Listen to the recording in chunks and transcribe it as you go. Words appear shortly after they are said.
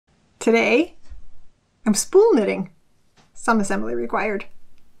Today, I'm spool knitting. Some assembly required.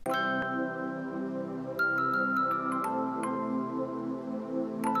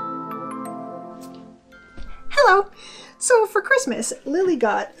 Hello! So for Christmas, Lily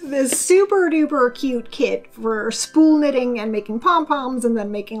got this super duper cute kit for spool knitting and making pom-poms and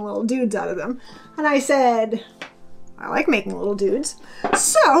then making little dudes out of them. And I said, I like making little dudes.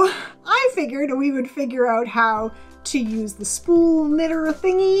 So I figured we would figure out how to use the spool knitter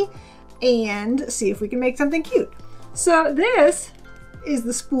thingy and see if we can make something cute. So this is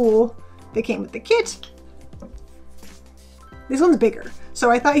the spool that came with the kit. This one's bigger,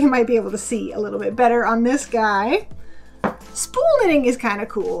 so I thought you might be able to see a little bit better on this guy. Spool knitting is kind of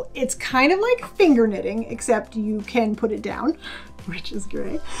cool. It's kind of like finger knitting, except you can put it down, which is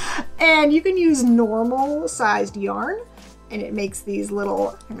great. And you can use normal sized yarn, and it makes these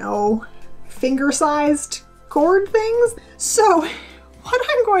little, finger-sized cord things. So what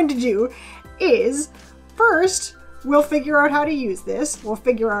I'm going to do is, first, we'll figure out how to use this. We'll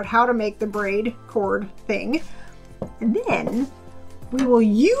figure out how to make the braid cord thing. And then we will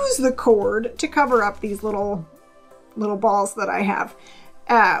use the cord to cover up these little balls that I have.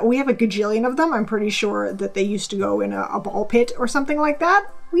 We have a gajillion of them. I'm pretty sure that they used to go in a ball pit or something like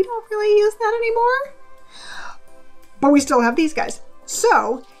that. We don't really use that anymore, but we still have these guys.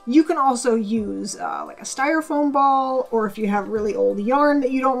 So you can also use like a styrofoam ball, or if you have really old yarn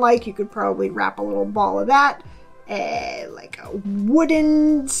that you don't like, you could probably wrap a little ball of that. Like a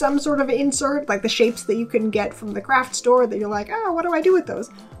wooden, some sort of insert, like the shapes that you can get from the craft store that you're like, oh, what do I do with those?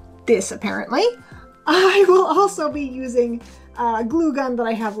 This, apparently. I will also be using a glue gun that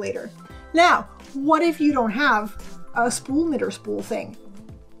I have later. Now, what if you don't have a spool knitter spool thing?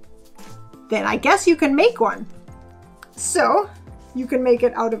 Then I guess you can make one. So, you can make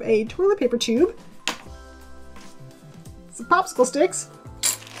it out of a toilet paper tube, some popsicle sticks,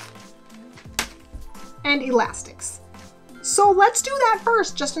 and elastics. So let's do that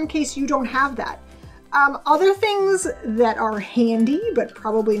first, just in case you don't have that. Other things that are handy, but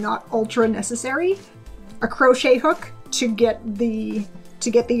probably not ultra necessary: a crochet hook to get the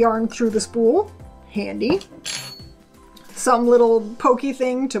yarn through the spool, handy. Some little pokey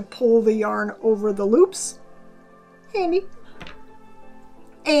thing to pull the yarn over the loops, handy.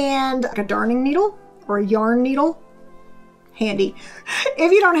 And a darning needle or a yarn needle, handy.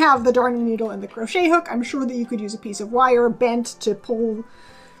 If you don't have the darning needle and the crochet hook, I'm sure that you could use a piece of wire bent to pull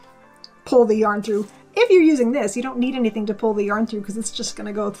the yarn through. If you're using this, you don't need anything to pull the yarn through because it's just going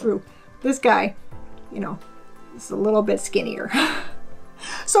to go through. This guy, is a little bit skinnier.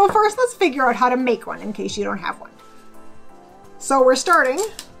 So first, let's figure out how to make one in case you don't have one. So we're starting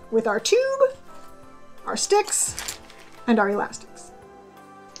with our tube, our sticks, and our elastics.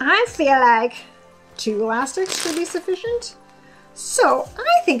 I feel like 2 elastics should be sufficient. So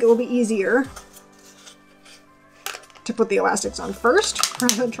I think it will be easier to put the elastics on first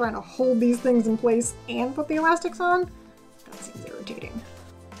rather than trying to hold these things in place and put the elastics on. That seems irritating.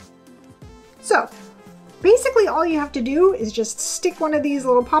 So basically all you have to do is just stick one of these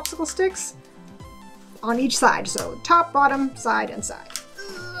little popsicle sticks on each side. So top, bottom, side, and side.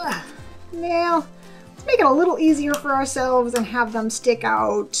 Ugh. Now, let's make it a little easier for ourselves and have them stick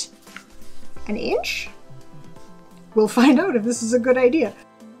out an inch. We'll find out if this is a good idea.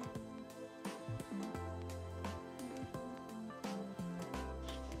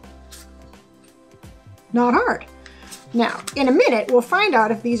 Not hard. Now, in a minute, we'll find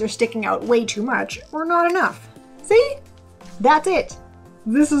out if these are sticking out way too much or not enough. See? That's it.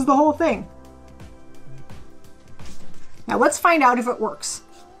 This is the whole thing. Now let's find out if it works.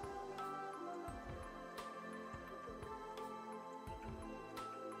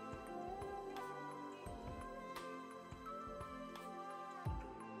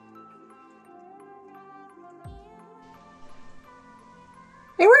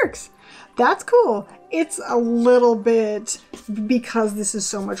 It works. That's cool. It's a little bit, because this is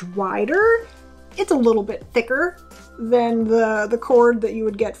so much wider, it's a little bit thicker than the cord that you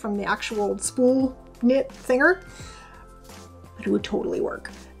would get from the actual spool knit thinger, but it would totally work.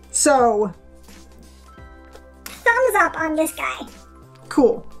 So, thumbs up on this guy.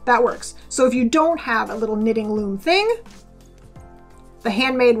 Cool, that works. So if you don't have a little knitting loom thing, the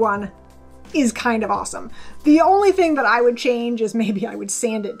handmade one is kind of awesome. The only thing that I would change is maybe I would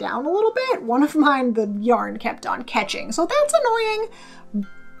sand it down a little bit. One of mine, the yarn kept on catching, so that's annoying,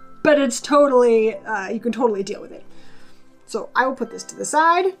 but it's totally, you can totally deal with it. So I will put this to the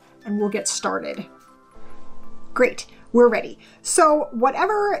side and we'll get started. Great, we're ready. So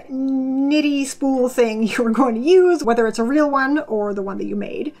whatever knitty spool thing you're going to use, whether it's a real one or the one that you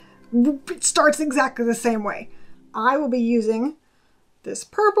made, it starts exactly the same way. I will be using this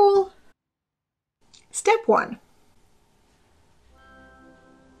purple. Step 1.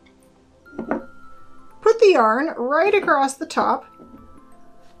 Put the yarn right across the top.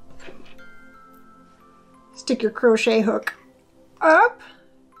 Stick your crochet hook up,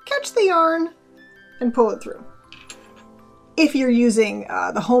 catch the yarn, and pull it through. If you're using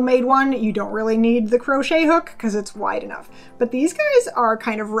the homemade one, you don't really need the crochet hook because it's wide enough. But these guys are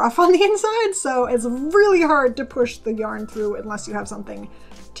kind of rough on the inside, so it's really hard to push the yarn through unless you have something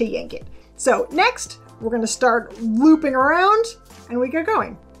to yank it. So next, we're going to start looping around and we get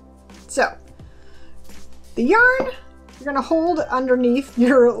going. So the yarn, you're going to hold underneath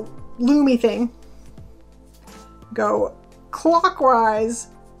your loomy thing. Go clockwise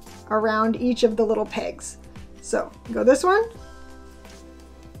around each of the little pegs. So go this one,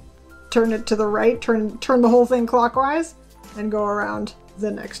 turn it to the right, turn the whole thing clockwise, and go around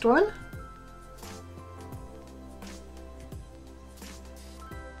the next one.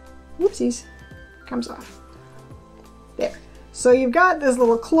 Whoopsies, comes off. There. So you've got this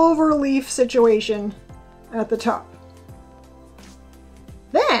little clover leaf situation at the top.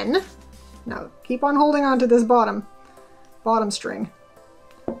 Then, now keep on holding on to this bottom string.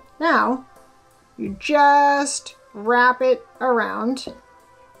 Now, you just wrap it around.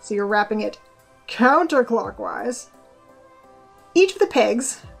 So you're wrapping it counterclockwise. Each of the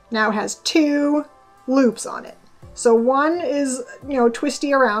pegs now has 2 loops on it. So one is,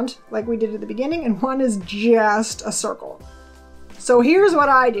 twisty around like we did at the beginning, and one is just a circle. So here's what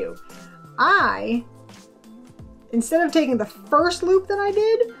I do. Instead of taking the first loop that I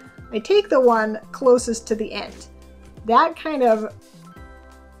did, I take the one closest to the end. That kind of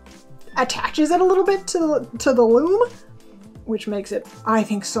attaches it a little bit to the loom, which makes it, I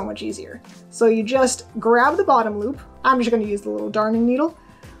think, so much easier. So you just grab the bottom loop. I'm just going to use the little darning needle.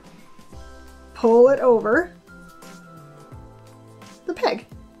 Pull it over the peg.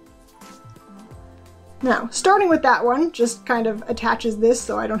 Now, starting with that one, just kind of attaches this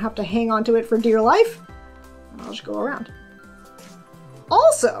so I don't have to hang on to it for dear life. I'll just go around.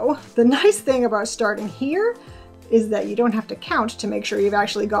 Also, the nice thing about starting here is that you don't have to count to make sure you've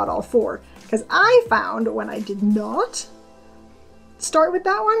actually got all 4. Because I found when I did not start with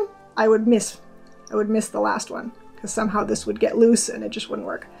that one, I would miss the last one. Because somehow this would get loose and it just wouldn't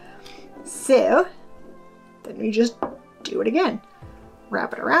work. So, then we just do it again.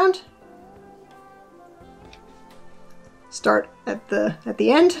 Wrap it around. Start at the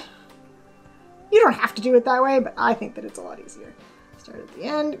end. You don't have to do it that way, but I think that it's a lot easier. Start at the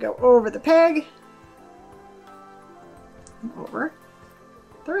end, go over the peg, and over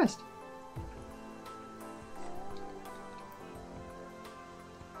the rest.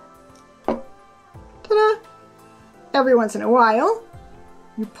 Ta-da! Every once in a while,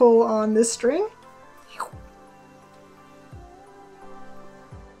 you pull on this string,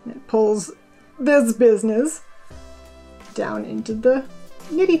 and it pulls this business down into the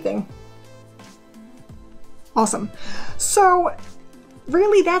knitty thing. Awesome. So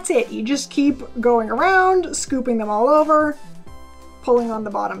really that's it. You just keep going around, scooping them all over, pulling on the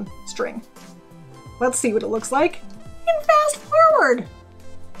bottom string. Let's see what it looks like in fast forward.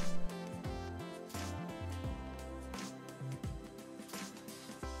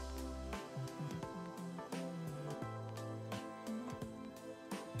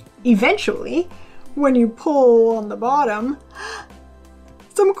 Eventually, when you pull on the bottom,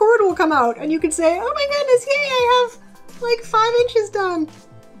 some cord will come out and you can say, oh my goodness, yay, I have like 5 inches done.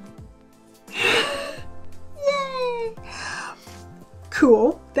 Yay!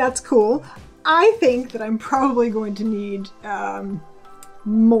 Cool, that's cool. I think that I'm probably going to need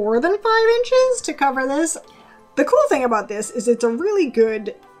more than 5 inches to cover this. The cool thing about this is it's a really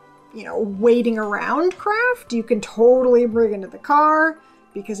good, waiting around craft. You can totally bring it into the car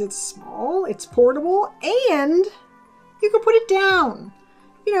because it's small, it's portable, and you can put it down.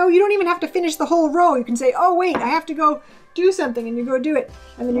 You don't even have to finish the whole row. You can say, oh wait, I have to go do something, and you go do it.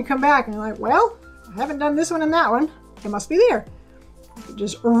 And then you come back and you're like, well, I haven't done this one and that one. It must be there. You can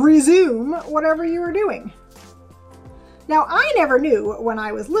just resume whatever you were doing. Now, I never knew when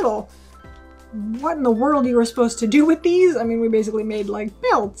I was little what in the world you were supposed to do with these. I mean, we basically made like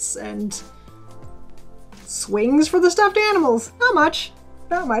belts and swings for the stuffed animals. Not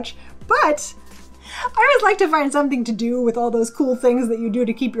much, but I always like to find something to do with all those cool things that you do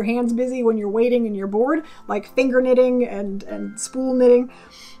to keep your hands busy when you're waiting and you're bored, like finger knitting and spool knitting.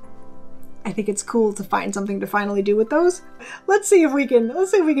 I think it's cool to find something to finally do with those. Let's see if we can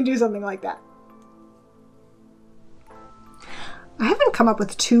do something like that. I haven't come up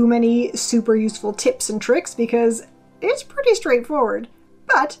with too many super useful tips and tricks because it's pretty straightforward,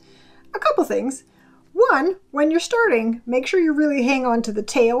 but a couple things. One, when you're starting, make sure you really hang on to the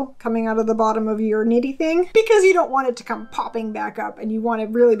tail coming out of the bottom of your knitty thing, because you don't want it to come popping back up, and you want to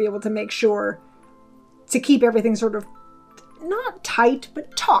really be able to make sure to keep everything sort of not tight,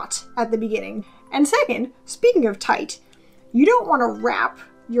 but taut at the beginning. And second, speaking of tight, you don't want to wrap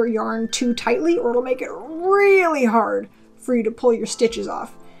your yarn too tightly or it'll make it really hard for you to pull your stitches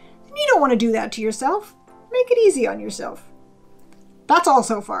off. And you don't want to do that to yourself. Make it easy on yourself. That's all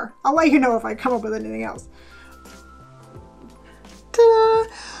so far. I'll let you know if I come up with anything else. Ta-da!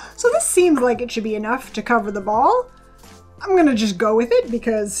 So this seems like it should be enough to cover the ball. I'm gonna just go with it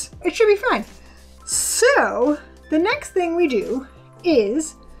because it should be fine. So the next thing we do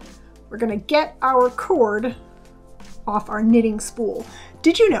is we're gonna get our cord off our knitting spool.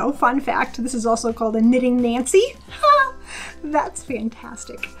 Did you know, fun fact, this is also called a knitting Nancy? That's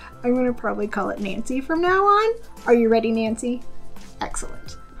fantastic. I'm gonna probably call it Nancy from now on. Are you ready, Nancy?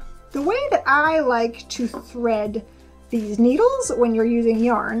 Excellent. The way that I like to thread these needles when you're using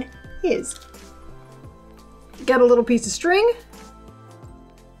yarn is get a little piece of string,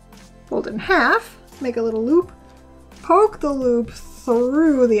 fold it in half, make a little loop, poke the loop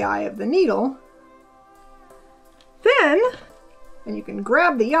through the eye of the needle, then, and you can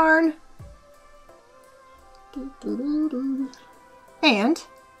grab the yarn and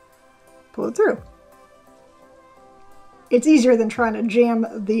pull it through. It's easier than trying to jam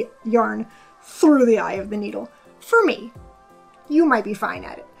the yarn through the eye of the needle. For me, you might be fine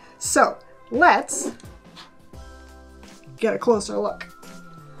at it. So let's get a closer look.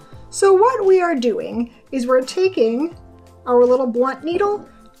 So what we are doing is we're taking our little blunt needle,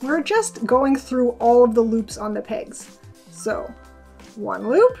 we're just going through all of the loops on the pegs. So one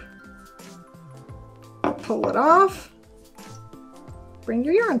loop, pull it off, bring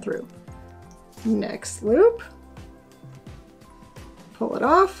your yarn through. Next loop, pull it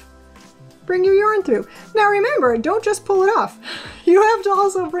off, bring your yarn through. Now remember, don't just pull it off. You have to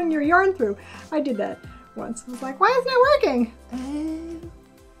also bring your yarn through. I did that once. I was like, why isn't it working? And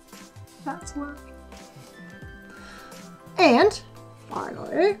that's why. And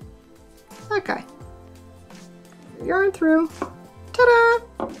finally, okay, your yarn through.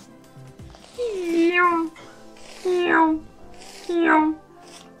 Ta-da!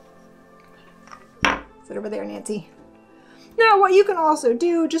 Sit over there, Nancy. Now, what you can also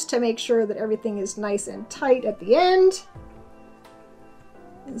do, just to make sure that everything is nice and tight at the end,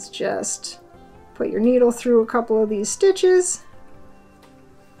 is just put your needle through a couple of these stitches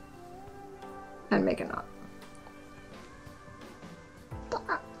and make a knot.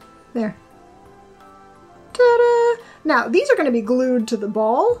 There. Ta-da! Now, these are going to be glued to the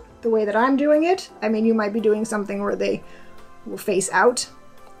ball the way that I'm doing it. I mean, you might be doing something where they will face out.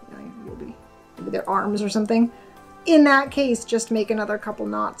 You know, maybe their arms or something. In that case, just make another couple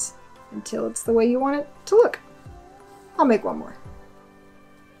knots until it's the way you want it to look. I'll make one more.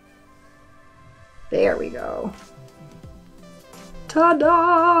 There we go.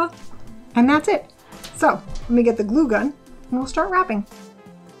 Ta-da! And that's it. So, let me get the glue gun and we'll start wrapping.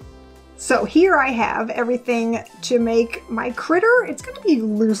 So here I have everything to make my critter. It's going to be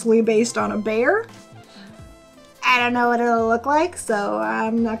loosely based on a bear. I don't know what it'll look like, so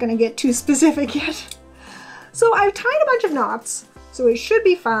I'm not going to get too specific yet. So I've tied a bunch of knots, so it should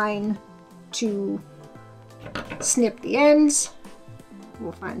be fine to snip the ends.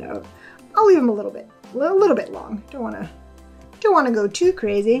 We'll find out. I'll leave them a little bit long. Don't want to go too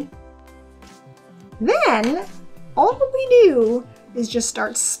crazy. Then all we do is just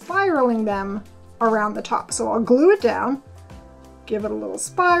start spiraling them around the top. So I'll glue it down, give it a little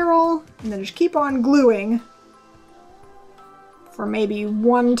spiral, and then just keep on gluing for maybe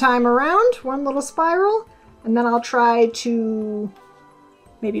one time around, one little spiral, and then I'll try to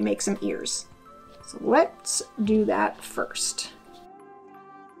maybe make some ears. So let's do that first.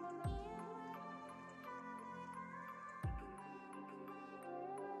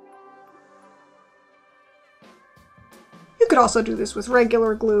 You could also do this with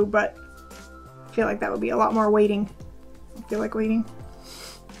regular glue, but I feel like that would be a lot more waiting. I feel like waiting.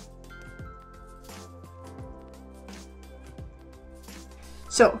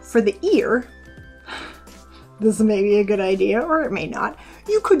 So for the ear, this may be a good idea, or it may not.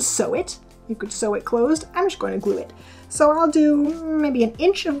 You could sew it. You could sew it closed. I'm just going to glue it. So I'll do maybe an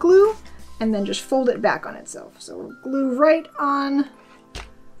inch of glue and then just fold it back on itself. So we'll glue right on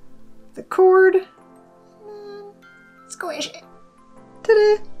the cord. Squish it.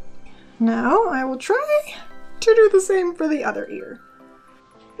 Ta-da! Now I will try to do the same for the other ear.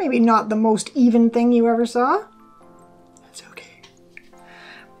 Maybe not the most even thing you ever saw. That's okay.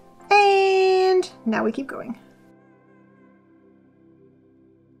 And now we keep going.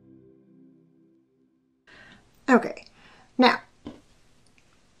 Okay, now,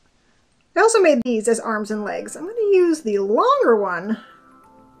 I also made these as arms and legs. I'm going to use the longer one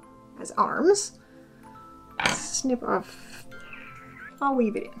as arms. Snip off. I'll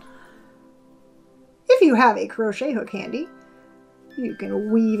weave it in. If you have a crochet hook handy, you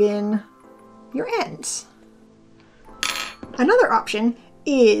can weave in your ends. Another option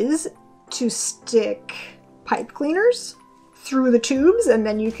is to stick pipe cleaners through the tubes, and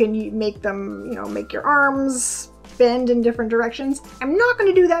then you can make them, you know, make your arms bend in different directions. I'm not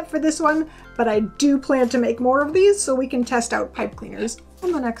going to do that for this one, but I do plan to make more of these so we can test out pipe cleaners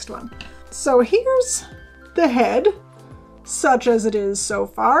on the next one. So here's the head, such as it is so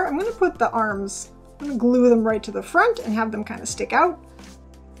far. I'm going to put the arms, I'm going to glue them right to the front and have them kind of stick out.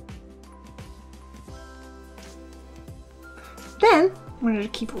 Then I'm going to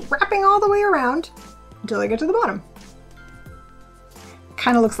keep wrapping all the way around until I get to the bottom.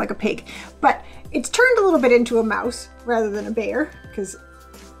 Kind of looks like a pig, but it's turned a little bit into a mouse rather than a bear because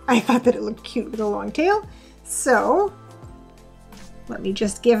I thought that it looked cute with a long tail. So let me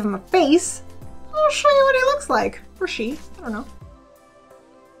just give him a face. I'll show you what he looks like. Or she, I don't know.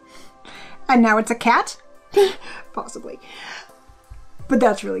 And now it's a cat? Possibly. But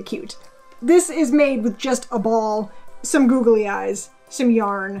that's really cute. This is made with just a ball, some googly eyes, some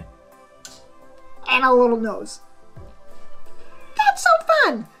yarn, and a little nose. That's so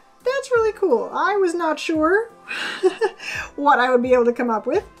fun! That's really cool. I was not sure what I would be able to come up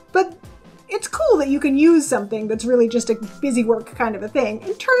with, but it's cool that you can use something that's really just a busy work kind of a thing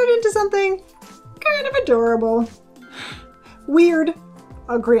and turn it into something kind of adorable. Weird,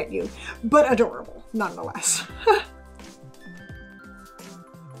 I'll grant you, but adorable nonetheless.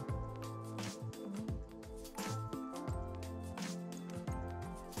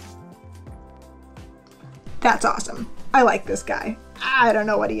 That's awesome. I like this guy. I don't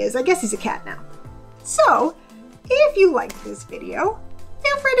know what he is. I guess he's a cat now. So, if you liked this video,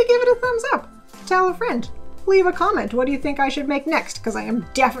 feel free to give it a thumbs up. Tell a friend. Leave a comment. What do you think I should make next? Because I am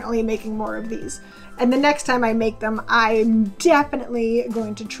definitely making more of these. And the next time I make them, I'm definitely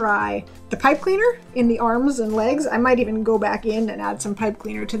going to try the pipe cleaner in the arms and legs. I might even go back in and add some pipe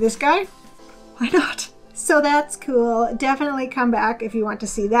cleaner to this guy. Why not? So that's cool. Definitely come back if you want to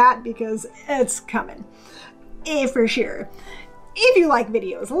see that because it's coming. For sure. If you like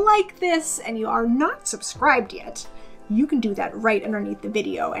videos like this and you are not subscribed yet, you can do that right underneath the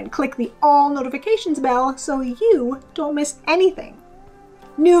video and click the all notifications bell so you don't miss anything.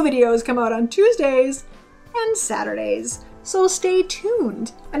 New videos come out on Tuesdays and Saturdays, so stay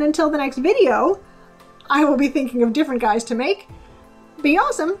tuned. And until the next video, I will be thinking of different guys to make. Be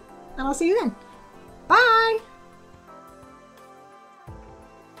awesome, and I'll see you then. Bye!